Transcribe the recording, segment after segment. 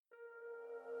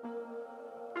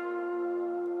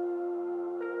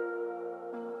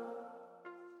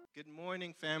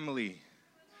morning, family.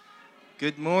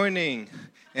 Good morning.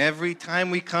 Every time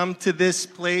we come to this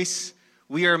place,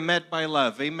 we are met by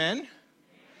love. Amen?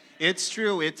 It's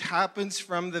true. It happens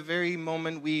from the very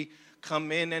moment we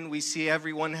come in and we see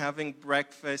everyone having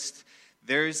breakfast.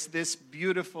 There's this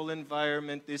beautiful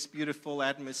environment, this beautiful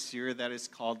atmosphere that is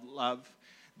called love,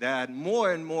 that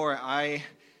more and more I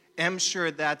am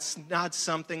sure that's not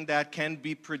something that can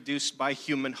be produced by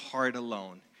human heart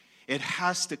alone. It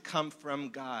has to come from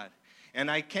God. And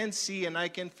I can see and I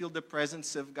can feel the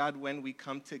presence of God when we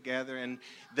come together. And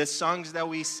the songs that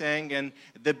we sang and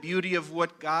the beauty of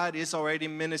what God is already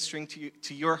ministering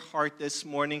to your heart this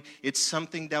morning, it's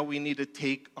something that we need to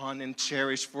take on and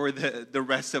cherish for the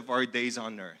rest of our days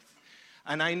on earth.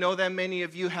 And I know that many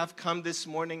of you have come this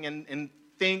morning and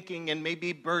thinking and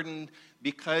maybe burdened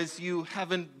because you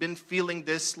haven't been feeling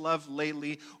this love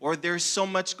lately, or there's so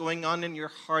much going on in your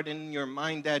heart and in your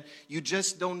mind that you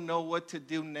just don't know what to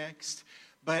do next.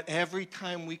 But every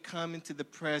time we come into the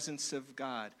presence of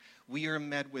God, we are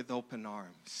met with open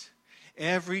arms.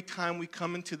 Every time we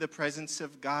come into the presence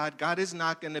of God, God is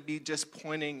not going to be just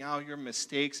pointing out your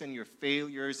mistakes and your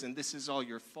failures and this is all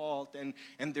your fault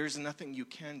and there's nothing you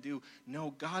can do.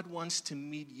 No, God wants to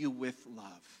meet you with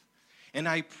love. And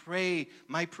I pray,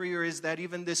 my prayer is that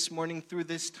even this morning through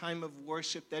this time of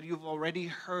worship that you've already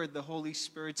heard the Holy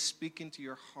Spirit speak into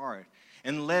your heart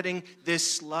and letting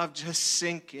this love just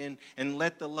sink in and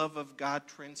let the love of God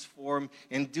transform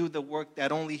and do the work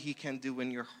that only He can do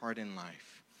in your heart and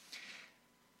life.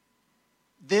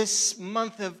 This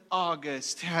month of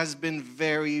August has been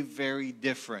very, very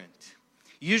different.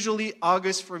 Usually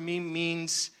August for me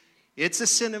means it's a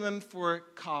synonym for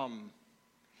calm.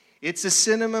 It's a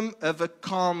synonym of a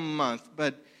calm month,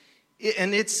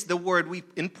 and it's the word,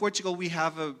 in Portugal we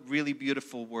have a really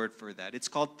beautiful word for that. It's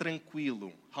called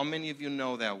tranquilo. How many of you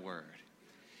know that word?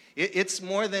 It's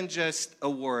more than just a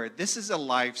word. This is a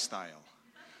lifestyle.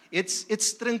 It's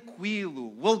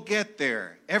tranquilo. We'll get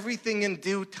there. Everything in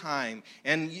due time.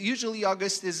 And usually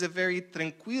August is a very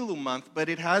tranquilo month, but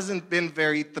it hasn't been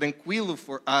very tranquilo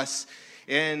for us.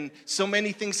 And so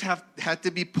many things have had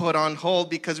to be put on hold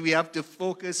because we have to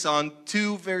focus on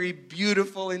two very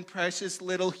beautiful and precious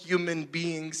little human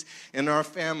beings in our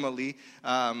family.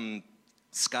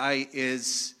 Sky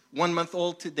is 1 month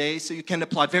old today, so you can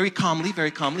applaud very calmly.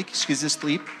 She's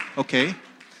asleep. Okay.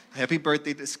 Happy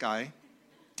birthday to Sky.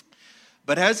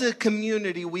 But as a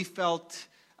community, we felt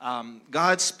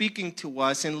God speaking to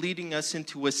us and leading us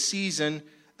into a season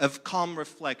of calm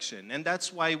reflection. And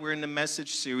that's why we're in a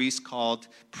message series called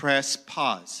Press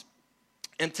Pause.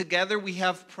 And together we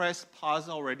have pressed pause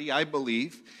already, I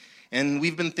believe. And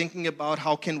we've been thinking about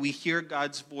how can we hear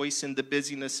God's voice in the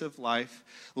busyness of life.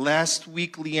 Last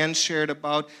week, Leanne shared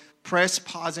about press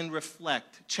pause and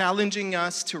reflect, challenging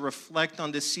us to reflect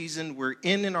on the season we're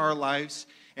in our lives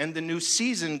and the new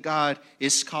season God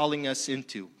is calling us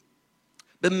into.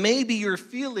 But maybe you're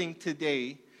feeling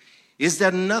today is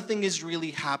that nothing is really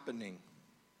happening.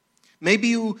 Maybe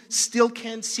you still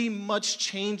can't see much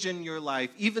change in your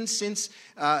life, even since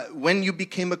when you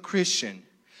became a Christian.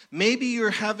 Maybe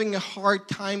you're having a hard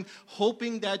time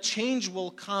hoping that change will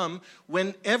come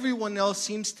when everyone else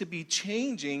seems to be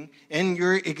changing and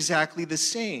you're exactly the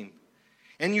same.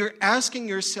 And you're asking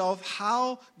yourself,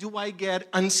 how do I get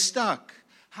unstuck?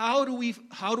 How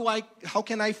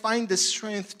can I find the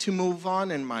strength to move on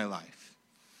in my life?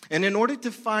 And in order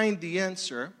to find the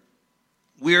answer,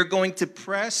 we are going to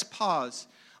press pause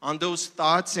on those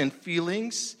thoughts and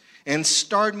feelings and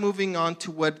start moving on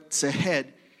to what's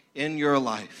ahead in your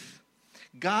life.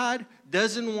 God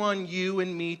doesn't want you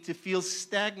and me to feel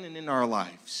stagnant in our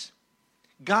lives.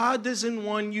 God doesn't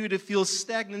want you to feel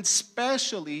stagnant,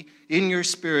 especially in your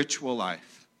spiritual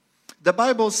life. The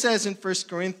Bible says in 1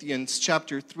 Corinthians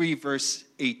chapter 3, verse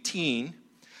 18,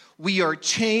 we are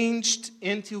changed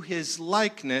into His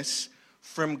likeness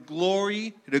from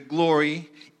glory to glory,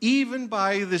 even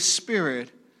by the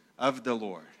Spirit of the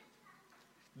Lord.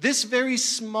 This very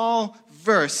small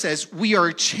verse says we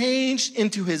are changed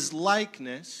into His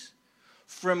likeness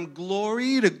from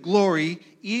glory to glory,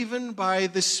 even by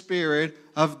the Spirit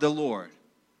of the Lord.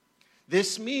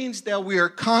 This means that we are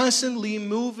constantly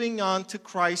moving on to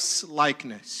Christ's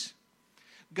likeness.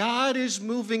 God is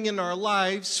moving in our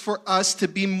lives for us to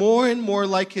be more and more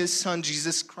like His Son,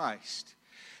 Jesus Christ.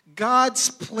 God's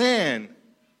plan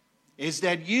is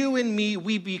that you and me,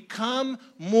 we become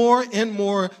more and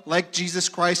more like Jesus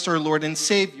Christ, our Lord and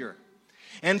Savior.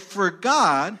 And for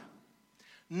God,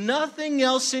 nothing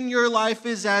else in your life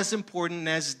is as important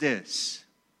as this.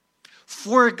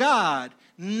 For God,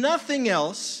 nothing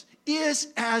else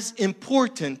is as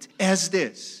important as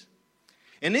this.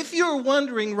 And if you're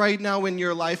wondering right now in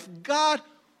your life, God,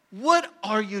 what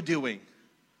are you doing?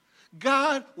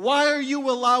 God, why are you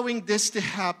allowing this to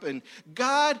happen?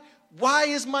 God, why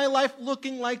is my life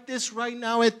looking like this right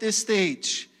now at this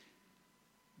stage?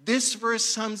 This verse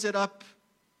sums it up,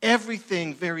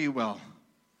 everything very well.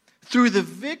 Through the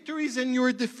victories and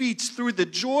your defeats, through the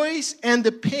joys and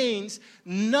the pains,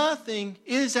 nothing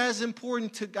is as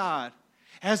important to God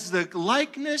as the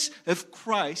likeness of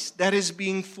Christ that is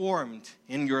being formed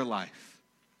in your life.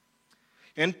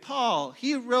 And Paul,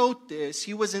 he wrote this.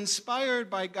 He was inspired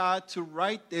by God to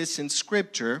write this in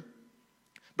Scripture,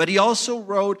 but he also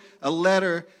wrote a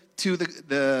letter to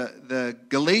the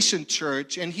Galatian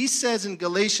church, and he says in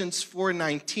Galatians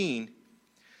 4:19,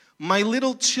 "My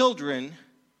little children,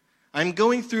 I'm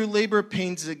going through labor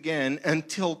pains again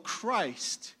until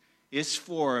Christ is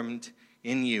formed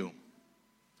in you."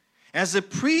 As a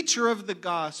preacher of the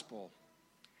gospel,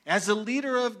 as a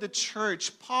leader of the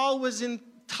church, Paul was in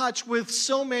touch with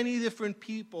so many different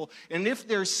people. And if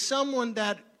there's someone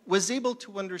that was able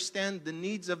to understand the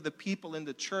needs of the people in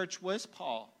the church, was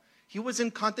Paul. He was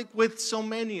in contact with so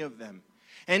many of them.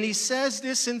 And he says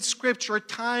this in Scripture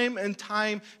time and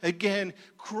time again.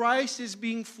 Christ is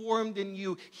being formed in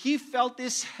you. He felt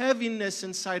this heaviness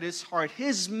inside his heart.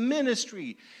 His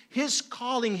ministry, his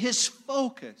calling, his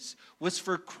focus was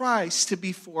for Christ to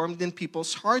be formed in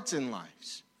people's hearts and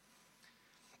lives.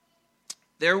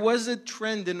 There was a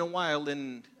trend in a while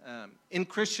in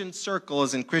Christian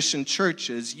circles and Christian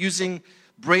churches using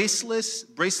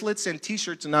bracelets and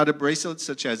T-shirts, not a bracelet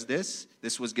such as this.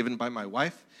 This was given by my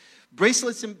wife.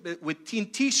 Bracelets with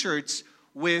T-shirts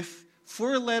with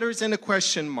 4 letters and a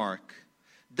question mark.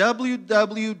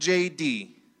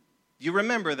 WWJD. You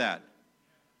remember that?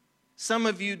 Some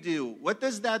of you do. What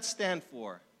does that stand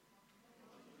for?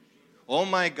 Oh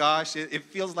my gosh, it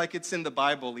feels like it's in the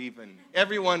Bible even.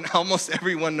 Almost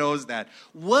everyone knows that.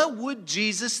 What would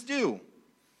Jesus do?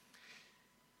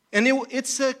 And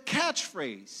it's a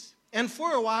catchphrase. And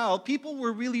for a while, people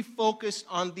were really focused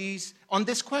on this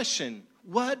question.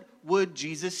 What would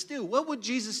Jesus do? What would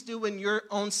Jesus do in your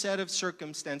own set of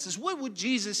circumstances? What would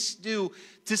Jesus do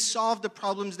to solve the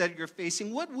problems that you're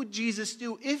facing? What would Jesus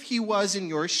do if he was in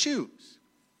your shoes?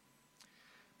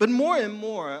 But more and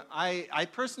more, I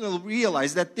personally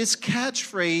realize that this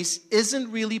catchphrase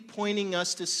isn't really pointing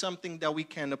us to something that we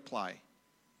can apply.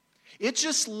 It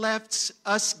just left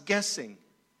us guessing.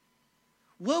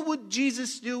 What would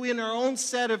Jesus do in our own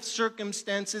set of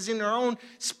circumstances, in our own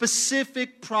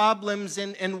specific problems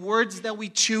and words that we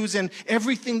choose and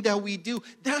everything that we do?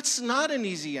 That's not an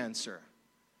easy answer.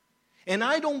 And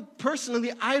I don't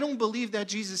believe that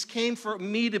Jesus came for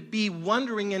me to be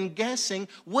wondering and guessing,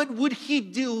 what would he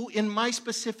do in my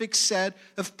specific set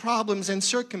of problems and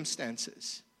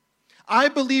circumstances? I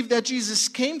believe that Jesus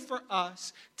came for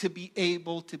us to be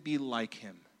able to be like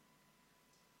him.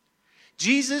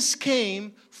 Jesus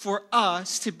came for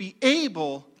us to be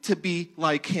able to be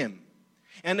like him.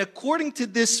 And according to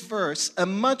this verse, a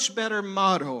much better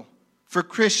motto for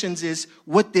Christians is,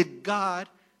 what did God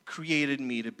created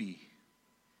me to be?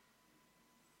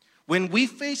 When we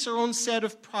face our own set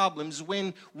of problems,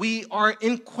 when we are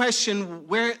in question,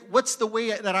 what's the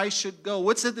way that I should go?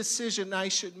 What's the decision I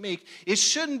should make? It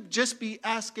shouldn't just be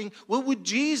asking, what would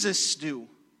Jesus do?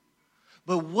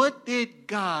 But what did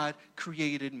God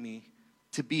created me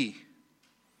to be?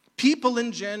 People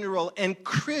in general and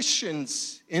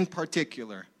Christians in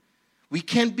particular, we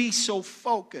can be so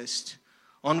focused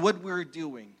on what we're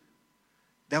doing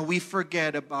that we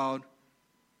forget about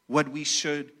what we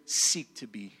should seek to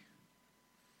be.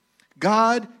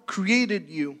 God created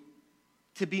you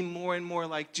to be more and more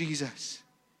like Jesus.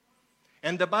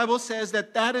 And the Bible says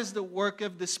that is the work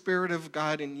of the Spirit of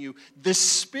God in you. The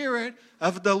Spirit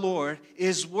of the Lord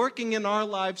is working in our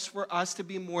lives for us to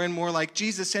be more and more like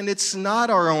Jesus, and it's not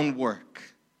our own work.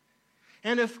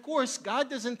 And of course, God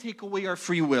doesn't take away our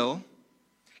free will.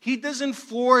 He doesn't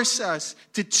force us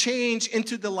to change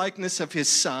into the likeness of his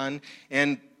Son,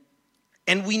 and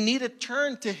we need to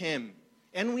turn to him.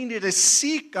 And we need to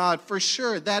seek God for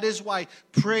sure. That is why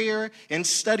prayer and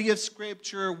study of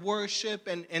Scripture, worship,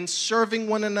 and serving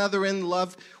one another in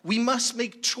love, we must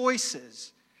make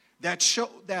choices that show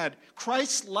that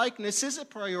Christ's likeness is a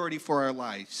priority for our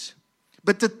lives.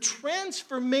 But the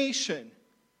transformation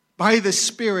by the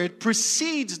Spirit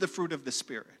precedes the fruit of the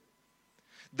Spirit.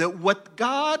 That what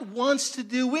God wants to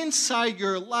do inside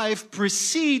your life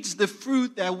precedes the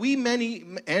fruit that we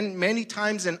many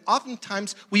times and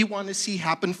oftentimes we want to see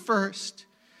happen first.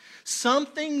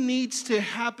 Something needs to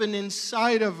happen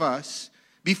inside of us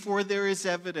before there is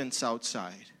evidence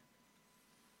outside.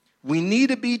 We need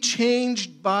to be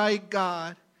changed by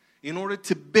God in order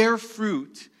to bear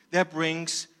fruit that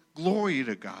brings glory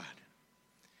to God.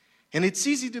 And it's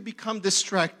easy to become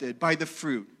distracted by the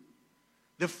fruit.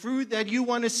 The fruit that you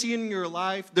want to see in your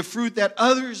life, the fruit that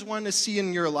others want to see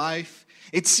in your life.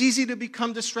 It's easy to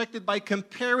become distracted by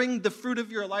comparing the fruit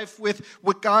of your life with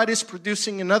what God is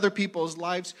producing in other people's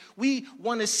lives. We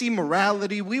want to see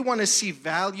morality. We want to see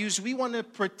values. We want to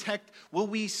protect what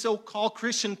we so-call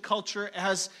Christian culture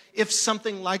as if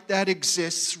something like that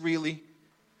exists really.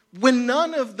 When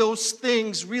none of those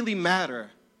things really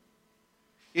matter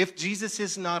if Jesus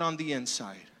is not on the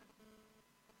inside.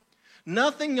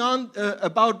 Nothing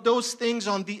about those things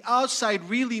on the outside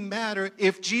really matter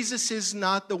if Jesus is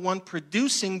not the one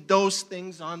producing those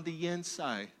things on the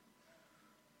inside.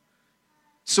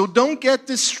 So don't get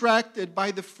distracted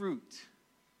by the fruit.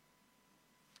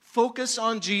 Focus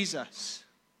on Jesus.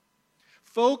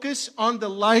 Focus on the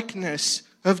likeness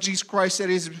of Jesus Christ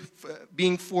that is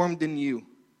being formed in you.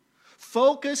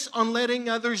 Focus on letting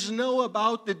others know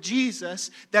about the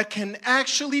Jesus that can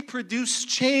actually produce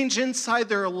change inside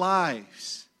their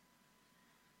lives.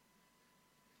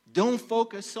 Don't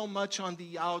focus so much on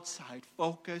the outside.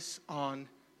 Focus on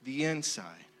the inside.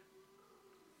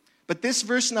 But this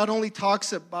verse not only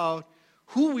talks about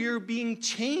who we are being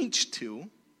changed to,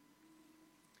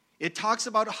 it talks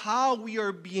about how we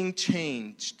are being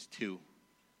changed to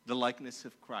the likeness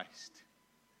of Christ.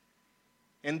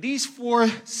 And these 4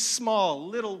 small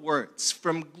little words,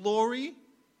 from glory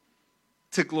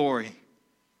to glory.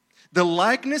 The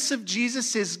likeness of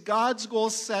Jesus is God's goal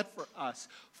set for us.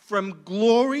 From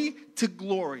glory to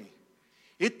glory.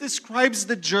 It describes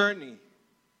the journey.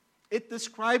 It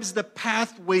describes the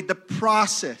pathway, the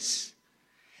process.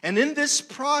 And in this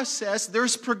process,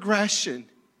 there's progression.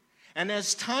 And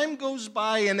as time goes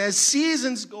by and as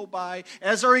seasons go by,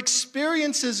 as our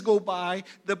experiences go by,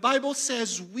 the Bible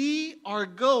says we are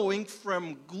going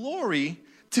from glory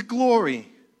to glory.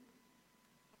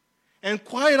 And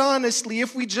quite honestly,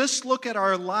 if we just look at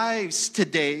our lives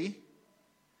today,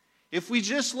 if we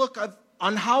just look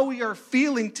on how we are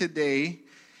feeling today,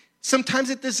 sometimes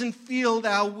it doesn't feel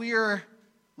that we're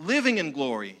living in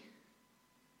glory.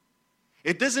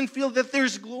 It doesn't feel that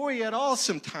there's glory at all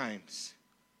sometimes.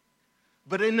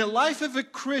 But in the life of a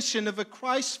Christian, of a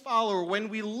Christ follower, when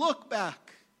we look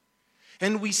back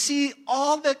and we see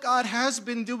all that God has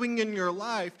been doing in your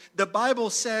life, the Bible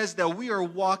says that we are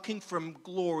walking from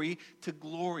glory to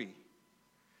glory.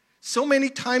 So many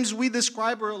times we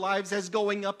describe our lives as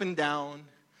going up and down.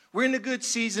 We're in a good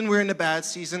season, we're in a bad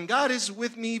season. God is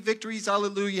with me, victories,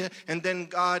 hallelujah. And then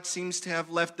God seems to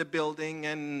have left the building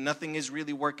and nothing is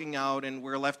really working out and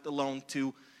we're left alone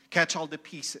to catch all the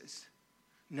pieces.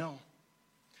 No.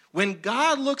 When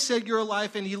God looks at your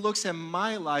life and He looks at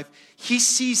my life, He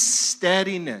sees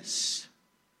steadiness.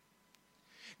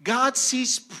 God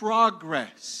sees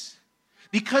progress.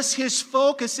 Because His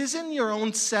focus isn't your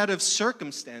own set of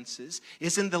circumstances,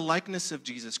 it's in the likeness of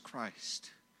Jesus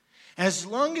Christ. As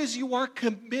long as you are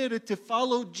committed to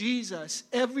follow Jesus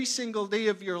every single day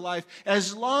of your life,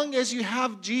 as long as you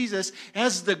have Jesus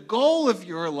as the goal of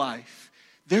your life,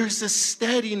 there's a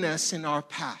steadiness in our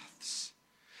paths.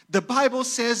 The Bible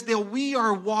says that we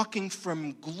are walking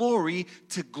from glory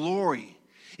to glory.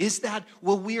 Is that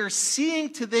what we are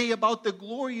seeing today about the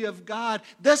glory of God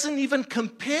doesn't even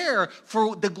compare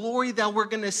for the glory that we're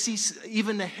going to see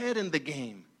even ahead in the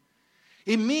game.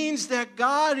 It means that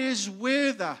God is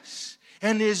with us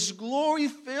and His glory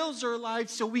fills our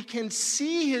lives so we can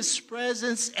see His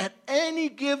presence at any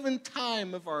given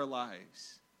time of our lives.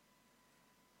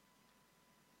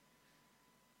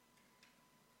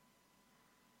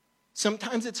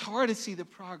 Sometimes it's hard to see the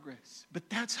progress, but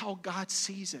that's how God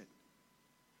sees it.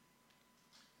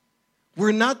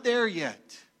 We're not there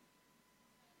yet.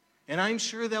 And I'm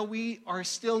sure that we are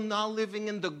still not living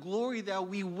in the glory that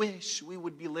we wish we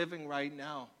would be living right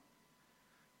now.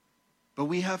 But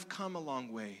we have come a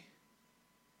long way.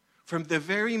 From the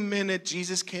very minute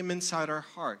Jesus came inside our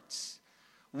hearts,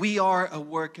 we are a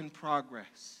work in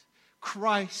progress.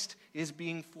 Christ is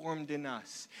being formed in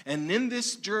us. And in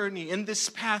this journey, in this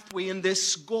pathway, in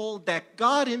this goal that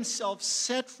God Himself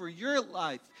set for your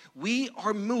life, we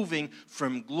are moving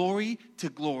from glory to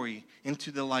glory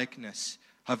into the likeness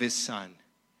of His Son.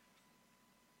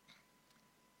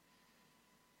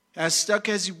 As stuck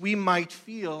as we might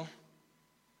feel,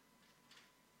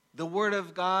 the Word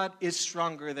of God is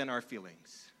stronger than our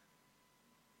feelings.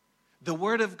 The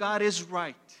Word of God is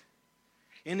right.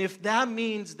 And if that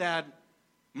means that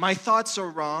my thoughts are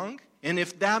wrong, and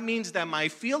if that means that my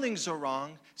feelings are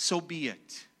wrong, so be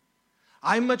it.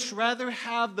 I much rather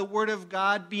have the Word of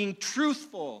God being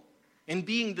truthful and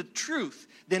being the truth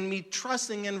than me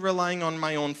trusting and relying on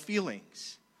my own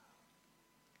feelings.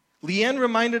 Leanne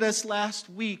reminded us last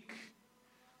week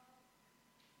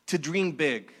to dream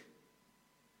big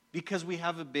because we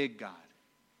have a big God.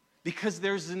 Because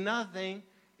there's nothing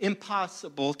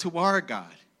impossible to our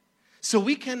God. So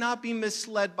we cannot be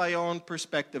misled by our own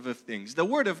perspective of things. The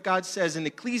Word of God says in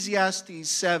Ecclesiastes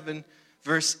 7,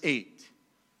 verse 8,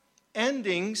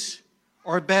 endings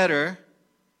are better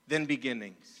than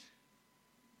beginnings.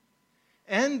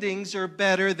 Endings are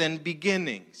better than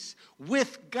beginnings.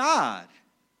 With God,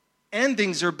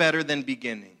 endings are better than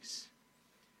beginnings.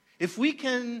 If we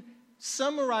can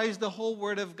summarize the whole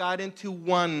Word of God into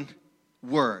one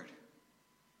word,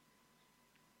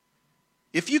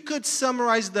 if you could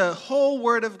summarize the whole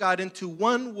Word of God into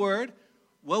one word,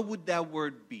 what would that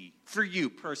word be for you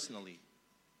personally?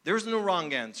 There's no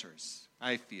wrong answers,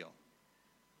 I feel.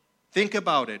 Think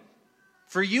about it.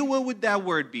 For you, what would that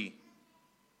word be?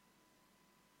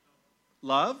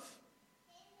 Love?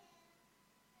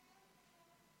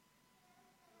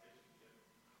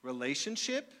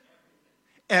 Relationship?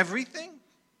 Everything?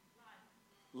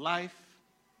 Life?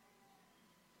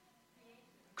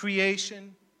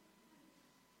 Creation?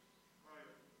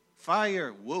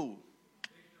 Fire. Whoa.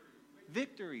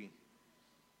 Victory.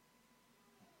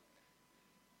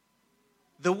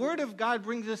 The Word of God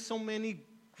brings us so many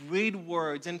great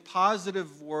words and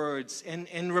positive words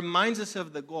and reminds us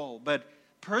of the goal. But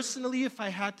personally, if I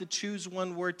had to choose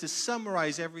one word to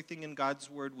summarize everything in God's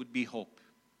Word, would be hope.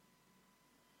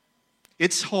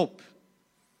 It's hope.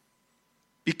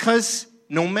 Because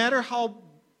no matter how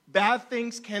bad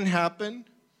things can happen,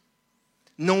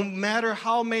 no matter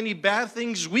how many bad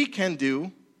things we can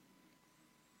do,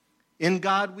 in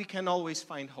God we can always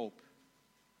find hope.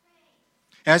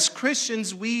 As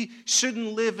Christians, we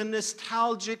shouldn't live in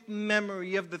nostalgic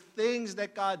memory of the things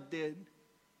that God did.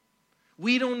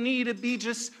 We don't need to be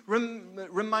just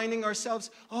reminding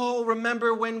ourselves, oh,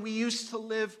 remember when we used to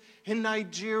live in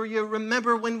Nigeria.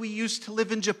 Remember when we used to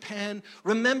live in Japan.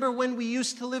 Remember when we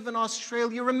used to live in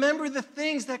Australia. Remember the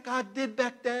things that God did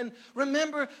back then.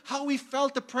 Remember how we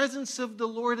felt the presence of the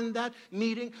Lord in that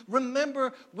meeting.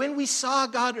 Remember when we saw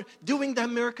God doing that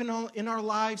miracle in our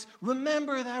lives.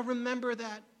 Remember that, remember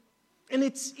that. And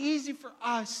it's easy for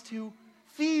us to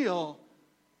feel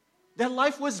that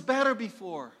life was better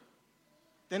before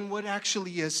than what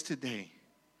actually is today.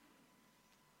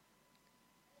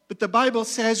 But the Bible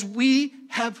says we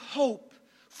have hope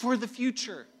for the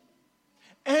future.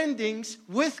 Endings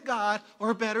with God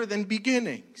are better than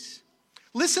beginnings.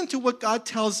 Listen to what God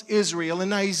tells Israel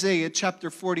in Isaiah chapter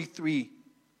 43,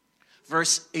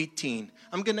 verse 18.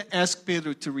 I'm going to ask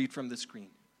Pedro to read from the screen.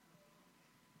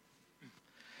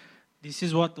 This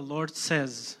is what the Lord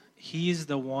says. He is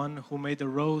the one who made a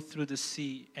road through the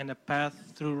sea and a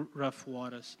path through rough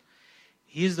waters.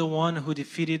 He is the one who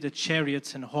defeated the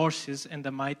chariots and horses and the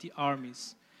mighty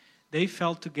armies. They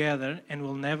fell together and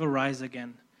will never rise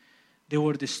again. They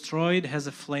were destroyed as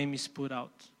a flame is put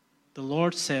out. The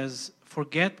Lord says,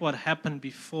 forget what happened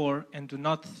before and do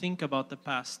not think about the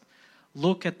past.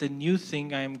 Look at the new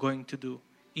thing I am going to do.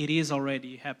 It is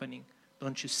already happening.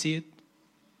 Don't you see it?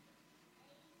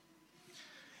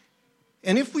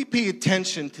 And if we pay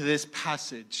attention to this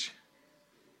passage,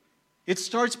 it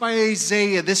starts by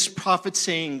Isaiah, this prophet,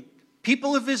 saying,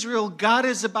 people of Israel, God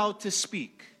is about to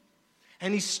speak.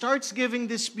 And he starts giving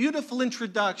this beautiful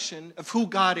introduction of who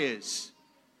God is.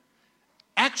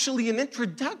 Actually, an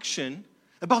introduction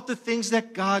about the things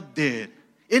that God did.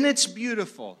 And it's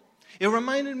beautiful. It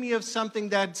reminded me of something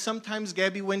that sometimes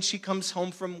Gabby, when she comes home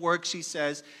from work, she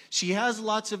says she has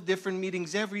lots of different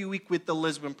meetings every week with the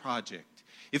Lisbon Project.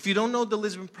 If you don't know the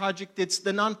Lisbon Project, it's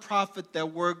the nonprofit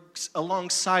that works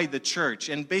alongside the church.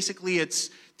 And basically it's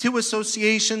two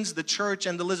associations, the church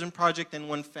and the Lisbon Project, and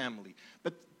one family.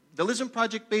 But the Lisbon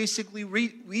Project basically,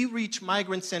 we reach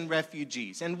migrants and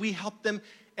refugees. And we help them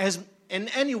in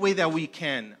any way that we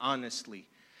can, honestly.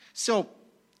 So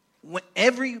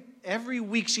every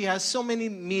week she has so many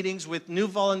meetings with new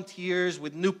volunteers,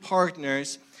 with new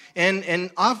partners. And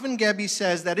often Gabby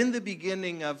says that in the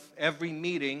beginning of every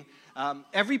meeting,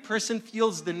 every person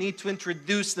feels the need to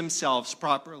introduce themselves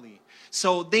properly.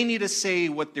 So they need to say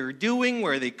what they're doing,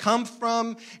 where they come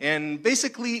from, and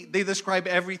basically they describe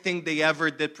everything they ever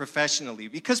did professionally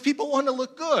because people want to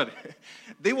look good.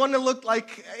 They want to look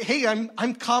like, hey,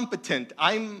 I'm competent.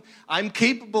 I'm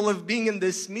capable of being in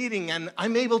this meeting, and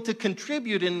I'm able to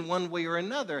contribute in one way or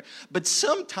another. But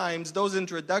sometimes those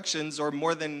introductions are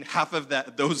more than half of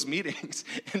those meetings,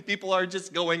 and people are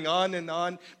just going on and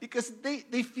on because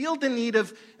they feel the need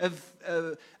of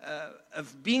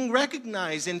of being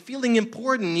recognized and feeling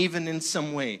important even in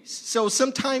some ways. So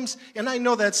sometimes, and I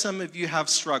know that some of you have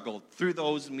struggled through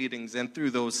those meetings and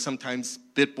through those sometimes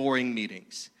bit boring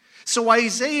meetings. So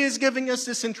Isaiah is giving us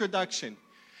this introduction.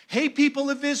 Hey, people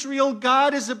of Israel,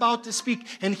 God is about to speak,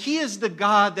 and He is the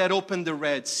God that opened the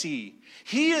Red Sea.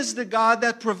 He is the God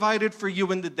that provided for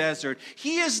you in the desert.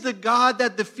 He is the God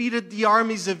that defeated the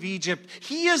armies of Egypt.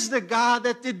 He is the God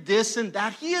that did this and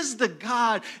that. He is the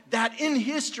God that in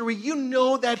history, you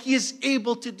know that He is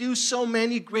able to do so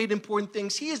many great important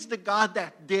things. He is the God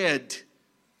that did.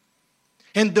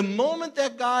 And the moment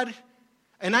that God,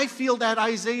 and I feel that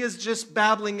Isaiah is just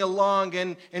babbling along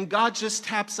and God just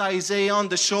taps Isaiah on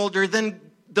the shoulder, then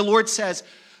the Lord says,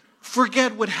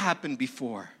 forget what happened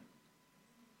before.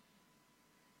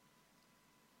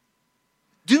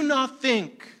 Do not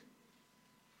think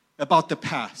about the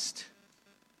past.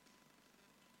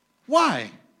 Why?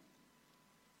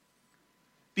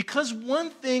 Because one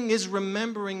thing is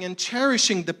remembering and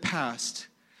cherishing the past.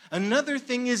 Another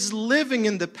thing is living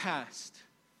in the past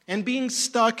and being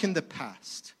stuck in the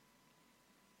past.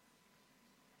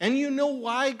 And you know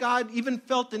why God even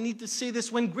felt the need to say this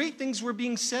when great things were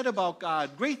being said about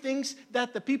God, great things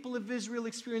that the people of Israel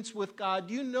experienced with God.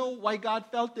 Do you know why God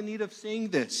felt the need of saying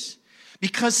this?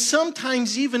 Because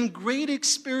sometimes even great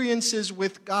experiences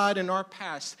with God in our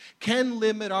past can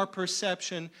limit our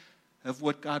perception of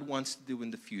what God wants to do in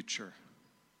the future.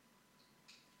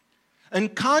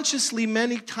 Unconsciously,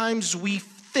 many times we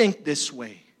think this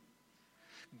way.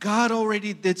 God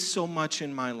already did so much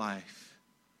in my life.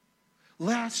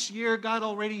 Last year, God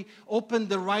already opened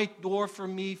the right door for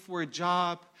me for a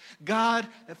job. God,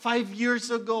 5 years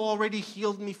ago, already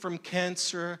healed me from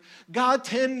cancer. God,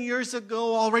 10 years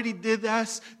ago, already did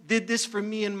this for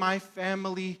me and my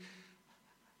family.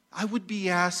 I would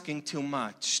be asking too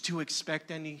much to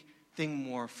expect anything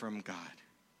more from God.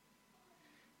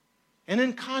 And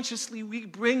unconsciously, we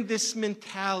bring this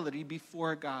mentality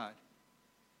before God.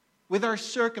 With our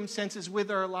circumstances, with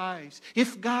our lives.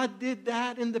 If God did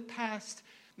that in the past,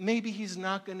 maybe He's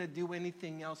not going to do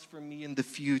anything else for me in the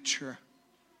future.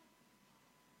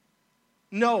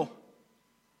 No.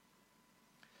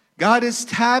 God is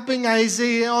tapping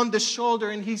Isaiah on the shoulder,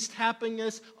 and He's tapping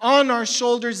us on our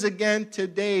shoulders again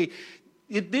today.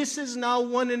 This is not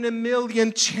 1 in a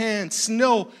million chance.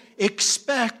 No,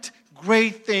 expect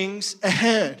great things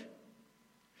ahead.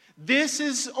 This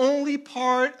is only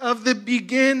part of the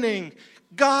beginning.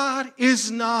 God is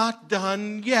not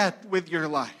done yet with your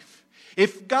life.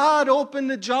 If God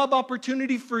opened a job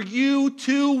opportunity for you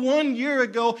 1 year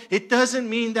ago, it doesn't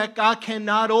mean that God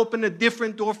cannot open a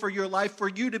different door for your life for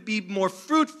you to be more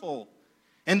fruitful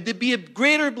and to be a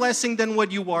greater blessing than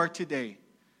what you are today.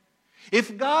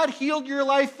 If God healed your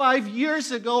life 5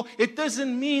 years ago, it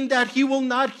doesn't mean that He will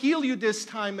not heal you this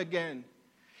time again.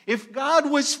 If God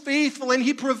was faithful and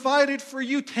He provided for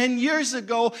you 10 years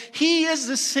ago, He is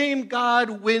the same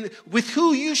God with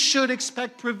who you should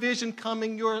expect provision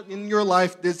coming in your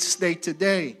life this day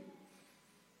today.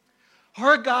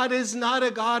 Our God is not a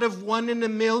God of 1 in a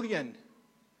million.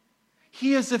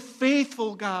 He is a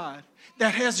faithful God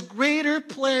that has greater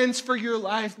plans for your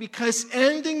life because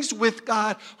endings with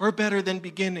God are better than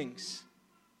beginnings.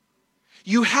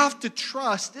 You have to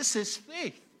trust, this is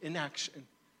faith in action,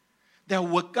 that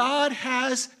what God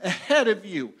has ahead of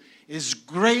you is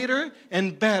greater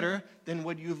and better than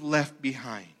what you've left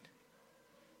behind.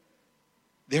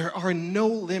 There are no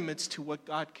limits to what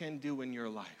God can do in your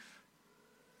life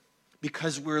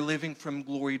because we're living from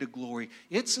glory to glory.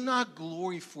 It's not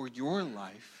glory for your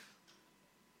life.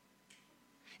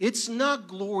 It's not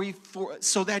glory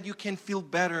so that you can feel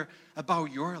better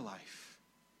about your life.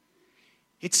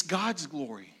 It's God's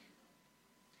glory.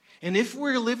 And if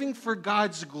we're living for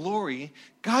God's glory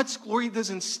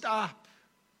doesn't stop.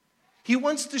 He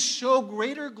wants to show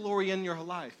greater glory in your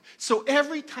life. So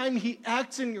every time He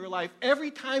acts in your life, every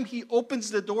time He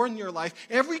opens the door in your life,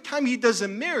 every time He does a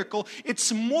miracle,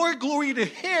 it's more glory to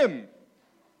Him.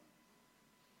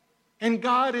 And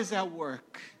God is at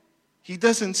work. He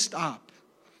doesn't stop.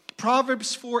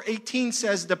 Proverbs 4:18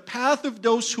 says, "The path of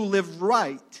those who live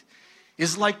right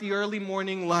is like the early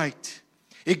morning light.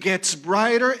 It gets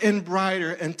brighter and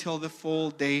brighter until the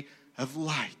full day of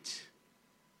light."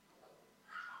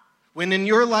 When in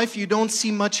your life you don't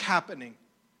see much happening,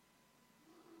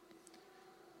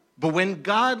 but when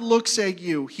God looks at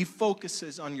you, He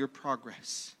focuses on your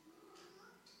progress.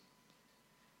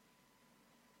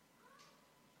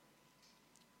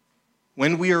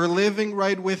 When we are living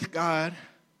right with God,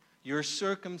 your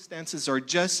circumstances are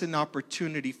just an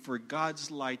opportunity for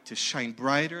God's light to shine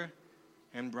brighter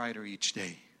and brighter each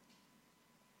day.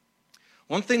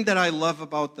 One thing that I love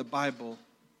about the Bible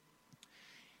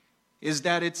is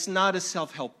that it's not a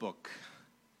self-help book.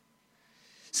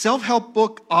 Self-help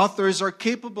book authors are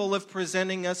capable of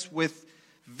presenting us with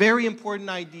very important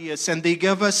ideas, and they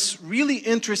give us really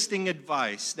interesting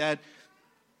advice that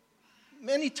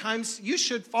many times you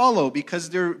should follow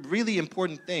because they're really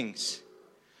important things.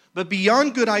 But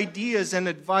beyond good ideas and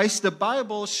advice, the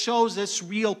Bible shows us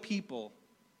real people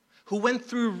who went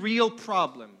through real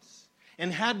problems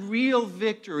and had real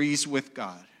victories with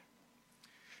God.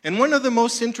 And one of the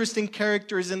most interesting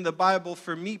characters in the Bible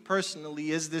for me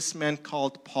personally is this man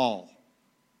called Paul.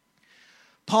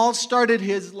 Paul started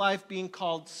his life being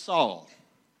called Saul.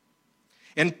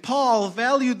 And Paul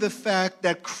valued the fact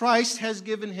that Christ has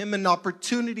given him an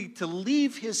opportunity to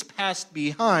leave his past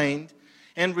behind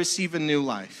and receive a new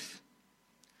life.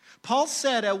 Paul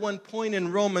said at one point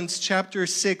in Romans chapter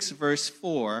 6, verse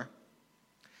 4,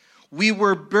 "We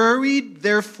were buried,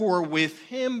 therefore, with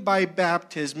him by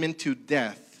baptism into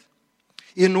death,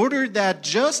 in order that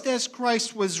just as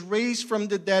Christ was raised from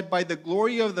the dead by the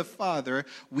glory of the Father,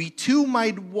 we too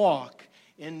might walk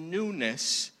in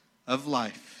newness of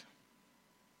life."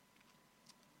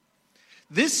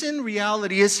 This, in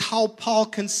reality, is how Paul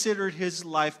considered his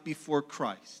life before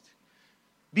Christ,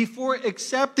 before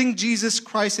accepting Jesus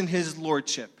Christ in his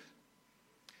lordship.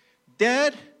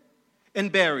 Dead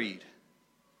and buried.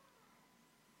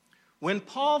 When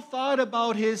Paul thought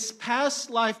about his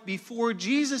past life before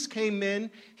Jesus came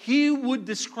in, he would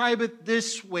describe it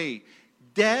this way: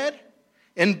 dead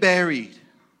and buried.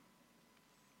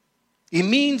 It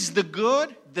means the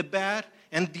good, the bad,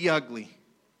 and the ugly.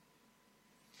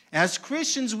 As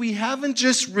Christians, we haven't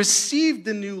just received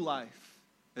the new life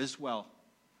as well.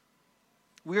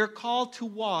 We are called to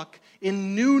walk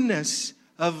in newness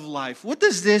of life. What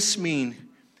does this mean?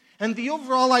 And the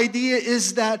overall idea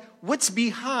is that what's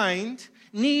behind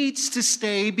needs to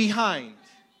stay behind.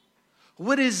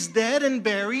 What is dead and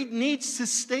buried needs to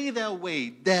stay that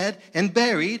way, dead and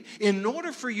buried, in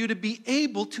order for you to be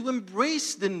able to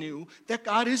embrace the new that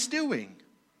God is doing.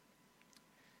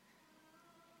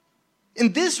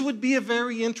 And this would be a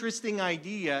very interesting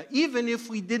idea, even if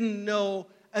we didn't know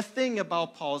a thing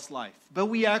about Paul's life, but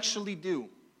we actually do.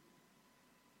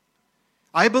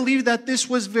 I believe that this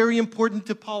was very important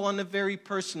to Paul on a very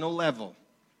personal level.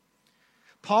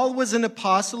 Paul was an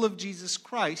apostle of Jesus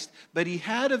Christ, but he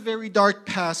had a very dark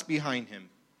past behind him.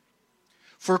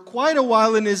 For quite a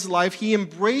while in his life, he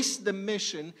embraced the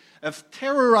mission of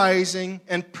terrorizing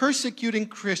and persecuting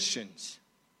Christians.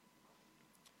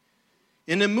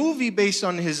 In a movie based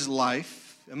on his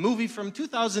life, a movie from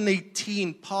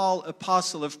 2018, Paul,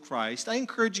 Apostle of Christ, I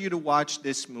encourage you to watch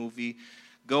this movie.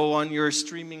 Go on your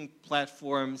streaming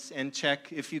platforms and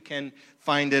check if you can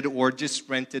find it or just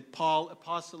rent it. Paul,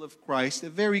 Apostle of Christ, a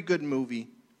very good movie.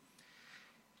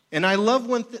 And I love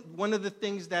one of the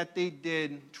things that they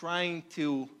did, trying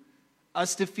to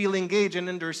us to feel engaged and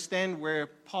understand where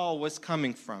Paul was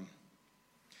coming from.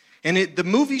 And the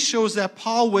movie shows that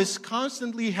Paul was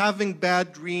constantly having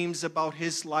bad dreams about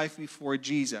his life before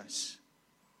Jesus.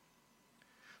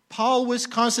 Paul was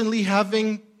constantly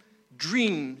having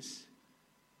dreams,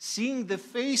 seeing the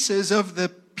faces of the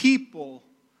people,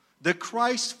 the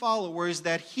Christ followers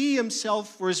that he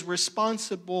himself was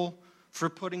responsible for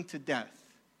putting to death.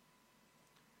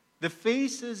 The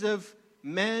faces of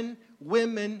men,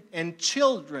 women, and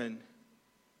children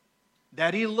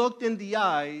that he looked in the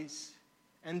eyes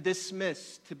and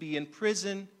dismissed to be in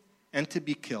prison and to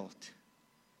be killed.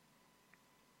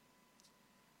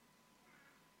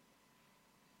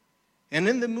 And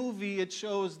in the movie, it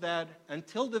shows that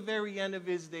until the very end of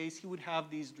his days, he would have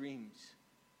these dreams,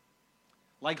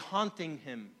 like haunting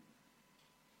him,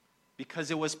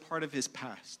 because it was part of his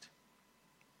past.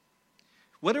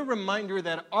 What a reminder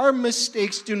that our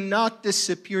mistakes do not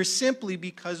disappear simply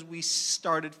because we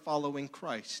started following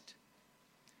Christ.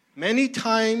 Many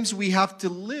times we have to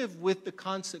live with the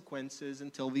consequences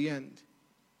until the end.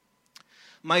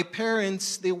 My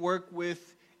parents, they work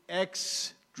with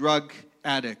ex-drug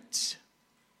addicts.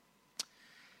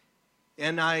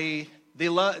 And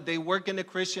they work in a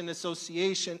Christian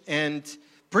association, and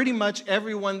pretty much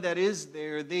everyone that is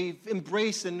there, they've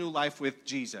embraced a new life with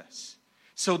Jesus.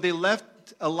 So they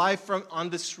left a life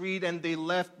on the street, and they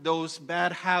left those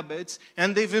bad habits,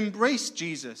 and they've embraced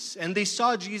Jesus. And they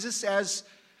saw Jesus as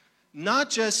not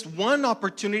just one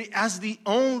opportunity, as the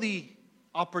only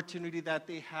opportunity that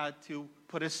they had to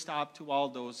put a stop to all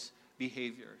those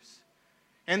behaviors.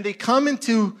 And they come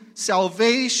into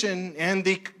salvation, and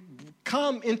they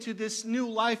come into this new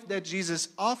life that Jesus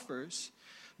offers,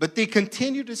 but they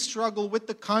continue to struggle with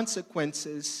the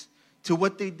consequences to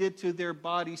what they did to their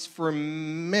bodies for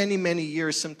many, many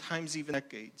years, sometimes even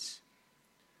decades.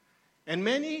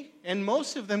 And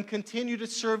most of them continue to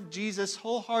serve Jesus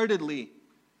wholeheartedly,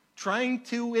 trying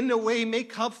to, in a way,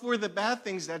 make up for the bad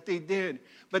things that they did,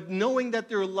 but knowing that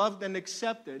they're loved and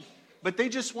accepted. But they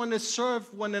just want to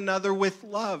serve one another with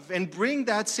love and bring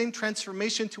that same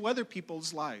transformation to other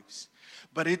people's lives.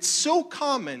 But it's so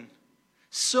common,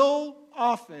 so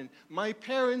often, my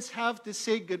parents have to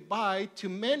say goodbye to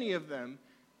many of them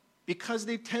because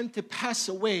they tend to pass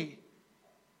away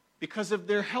because of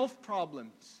their health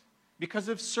problems, because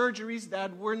of surgeries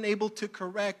that weren't able to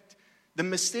correct the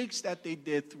mistakes that they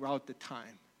did throughout the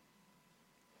time.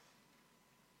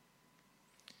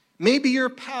 Maybe your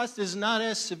past is not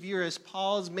as severe as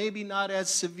Paul's, maybe not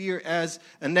as severe as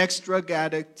an ex-drug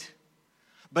addict,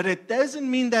 but it doesn't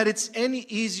mean that it's any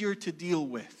easier to deal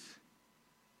with.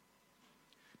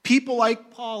 People like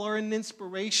Paul are an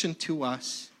inspiration to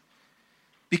us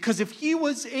because if he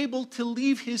was able to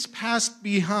leave his past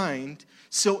behind,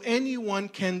 so anyone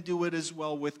can do it as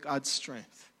well with God's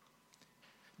strength.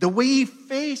 The way he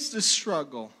faced the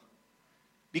struggle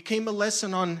became a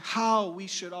lesson on how we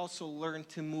should also learn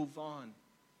to move on.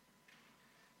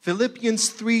 Philippians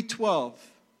 3:12.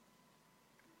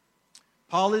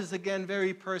 Paul is again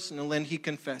very personal and he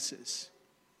confesses,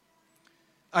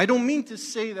 I don't mean to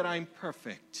say that I'm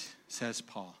perfect, says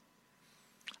Paul.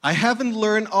 I haven't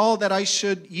learned all that I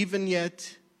should even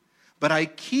yet, but I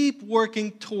keep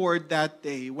working toward that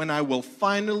day when I will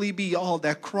finally be all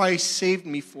that Christ saved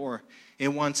me for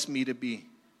and wants me to be.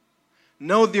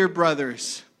 No, dear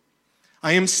brothers,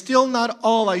 I am still not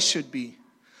all I should be,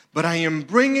 but I am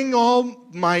bringing all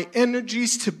my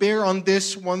energies to bear on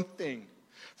this one thing,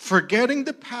 forgetting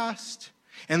the past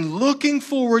and looking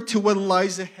forward to what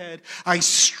lies ahead. I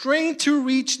strain to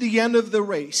reach the end of the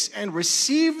race and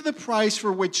receive the prize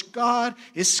for which God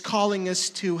is calling us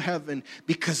to heaven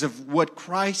because of what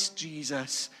Christ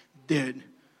Jesus did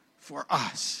for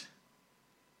us.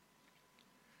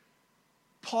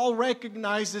 Paul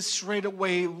recognizes straight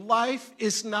away, life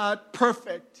is not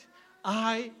perfect.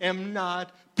 I am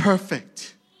not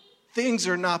perfect. Things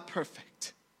are not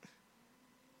perfect.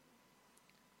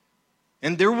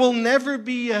 And there will never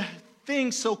be a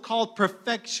thing so-called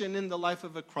perfection in the life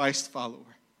of a Christ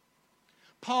follower.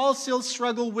 Paul still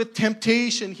struggled with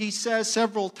temptation, he says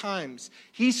several times.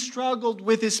 He struggled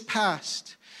with his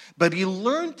past, but he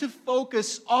learned to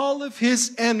focus all of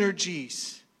his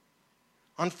energies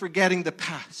on forgetting the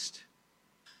past,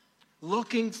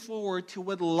 looking forward to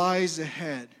what lies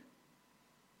ahead.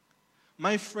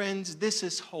 My friends, this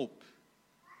is hope.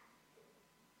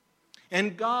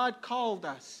 And God called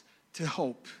us to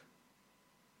hope.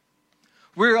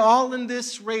 We're all in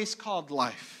this race called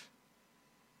life.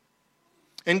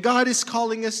 And God is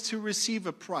calling us to receive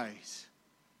a prize.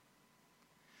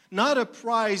 Not a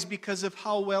prize because of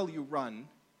how well you run,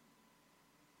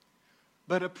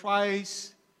 but a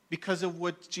prize because of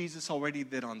what Jesus already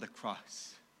did on the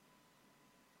cross.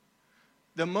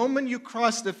 The moment you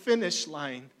cross the finish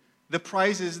line, the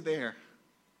prize is there.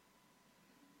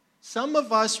 Some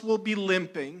of us will be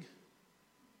limping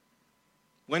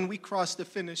when we cross the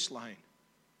finish line.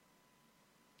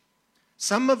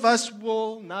 Some of us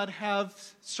will not have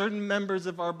certain members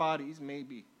of our bodies,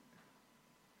 maybe.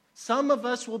 Some of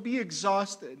us will be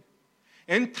exhausted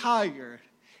and tired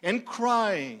and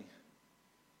crying.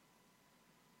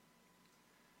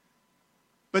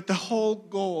 But the whole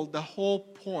goal, the whole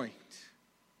point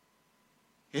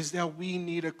is that we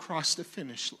need to cross the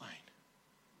finish line.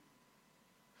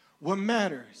 What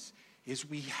matters is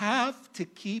we have to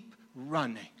keep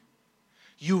running.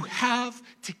 You have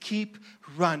to keep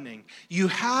running. You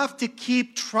have to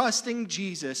keep trusting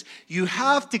Jesus. You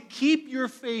have to keep your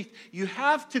faith. You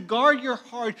have to guard your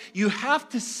heart. You have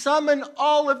to summon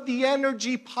all of the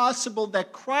energy possible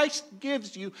that Christ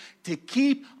gives you to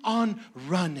keep on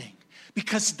running.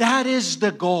 Because that is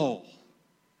the goal.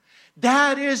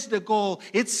 That is the goal.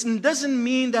 It doesn't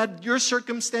mean that your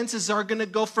circumstances are going to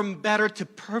go from better to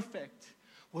perfect.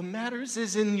 What matters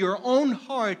is in your own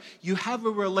heart, you have a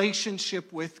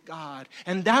relationship with God.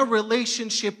 And that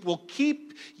relationship will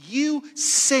keep you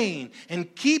sane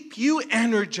and keep you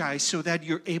energized so that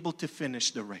you're able to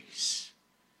finish the race.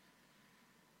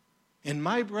 And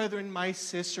my brother and my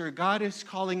sister, God is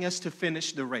calling us to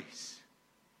finish the race.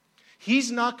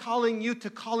 He's not calling you to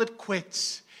call it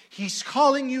quits. He's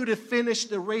calling you to finish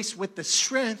the race with the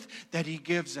strength that He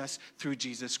gives us through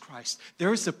Jesus Christ.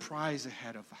 There is a prize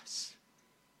ahead of us.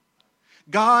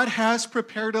 God has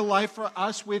prepared a life for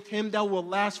us with Him that will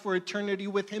last for eternity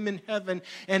with Him in heaven.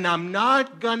 And I'm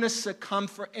not going to succumb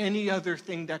for any other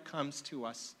thing that comes to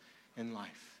us in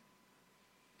life.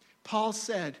 Paul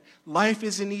said, life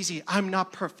isn't easy. I'm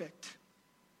not perfect.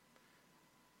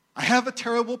 I have a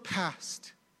terrible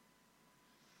past.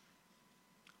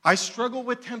 I struggle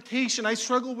with temptation. I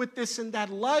struggle with this and that.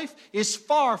 Life is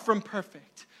far from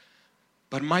perfect.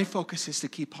 But my focus is to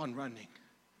keep on running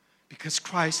because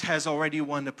Christ has already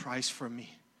won the prize for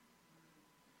me.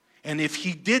 And if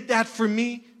He did that for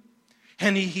me,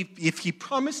 and if He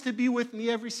promised to be with me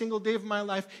every single day of my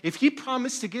life, if He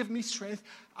promised to give me strength,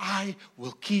 I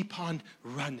will keep on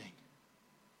running.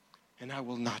 And I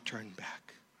will not turn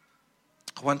back.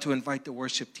 I want to invite the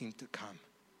worship team to come.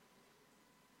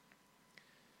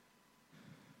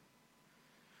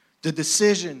 The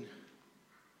decision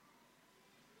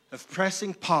of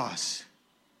pressing pause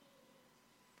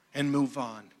and move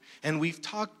on. And we've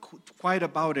talked quite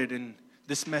about it in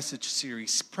this message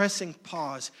series. Pressing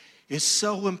pause is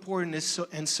so important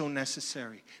and so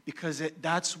necessary because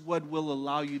that's what will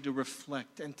allow you to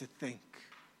reflect and to think.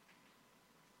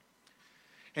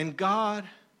 And God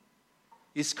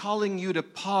is calling you to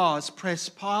press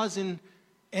pause in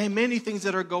many things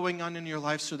that are going on in your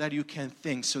life so that you can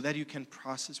think, so that you can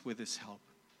process with His help.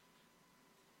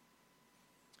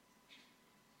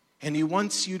 And He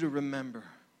wants you to remember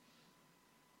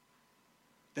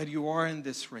that you are in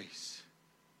this race.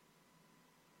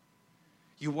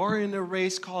 You are in a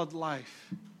race called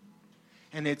life.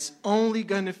 And it's only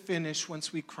going to finish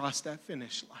once we cross that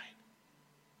finish line.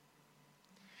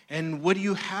 And what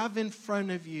you have in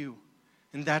front of you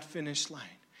in that finish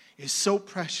line is so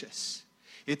precious.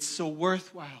 It's so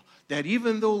worthwhile that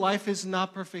even though life is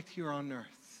not perfect here on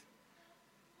earth,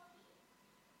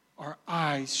 our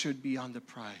eyes should be on the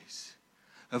prize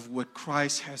of what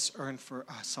Christ has earned for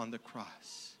us on the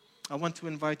cross. I want to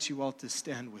invite you all to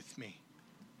stand with me.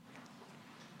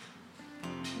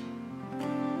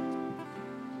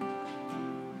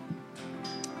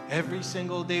 Every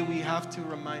single day we have to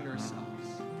remind ourselves.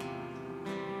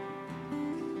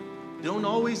 Don't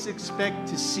always expect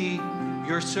to see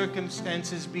your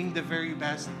circumstances being the very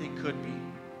best that they could be.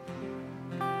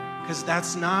 Because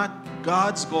that's not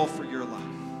God's goal for your life.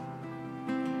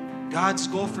 God's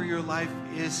goal for your life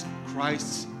is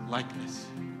Christ's likeness.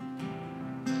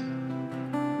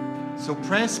 So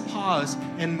press pause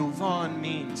and move on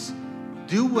means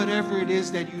do whatever it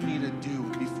is that you need to do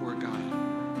before God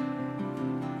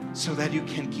so that you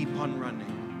can keep on running.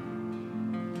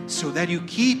 So that you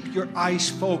keep your eyes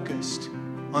focused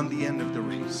on the end of the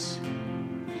race.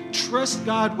 Trust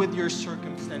God with your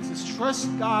circumstances. Trust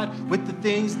God with the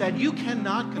things that you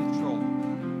cannot control.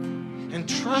 And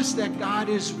trust that God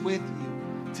is with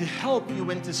you to help you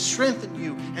and to strengthen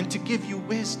you and to give you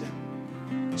wisdom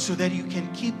so that you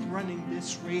can keep running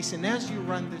this race. And as you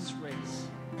run this race,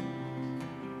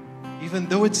 even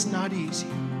though it's not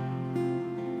easy,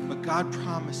 but God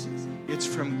promises it's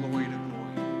from glory to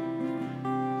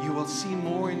glory. You will see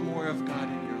more and more of God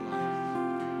in your life.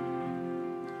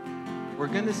 We're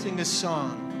going to sing a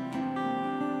song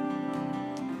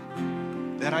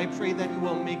that I pray that you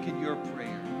will make it your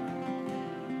prayer.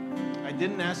 I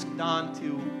didn't ask Don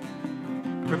to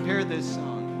prepare this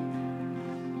song.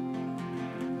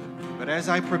 But as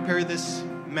I prepare this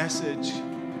message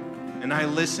and I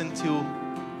listened to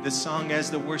the song as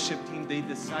the worship team, they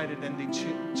decided and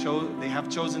they have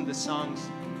chosen the songs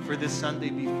for this Sunday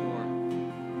before.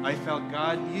 I felt,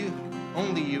 God,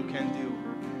 only you can do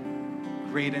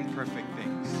great and perfect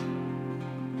things.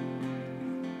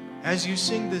 As you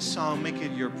sing this song, make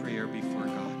it your prayer before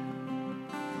God.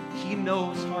 He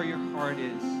knows how your heart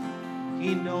is.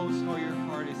 He knows how your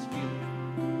heart is feeling.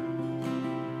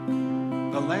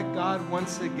 But let God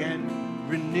once again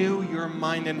renew your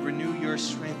mind and renew your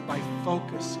strength by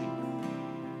focusing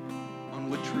on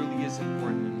what truly is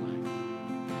important in life.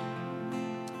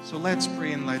 So let's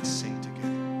pray and let's sing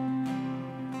together.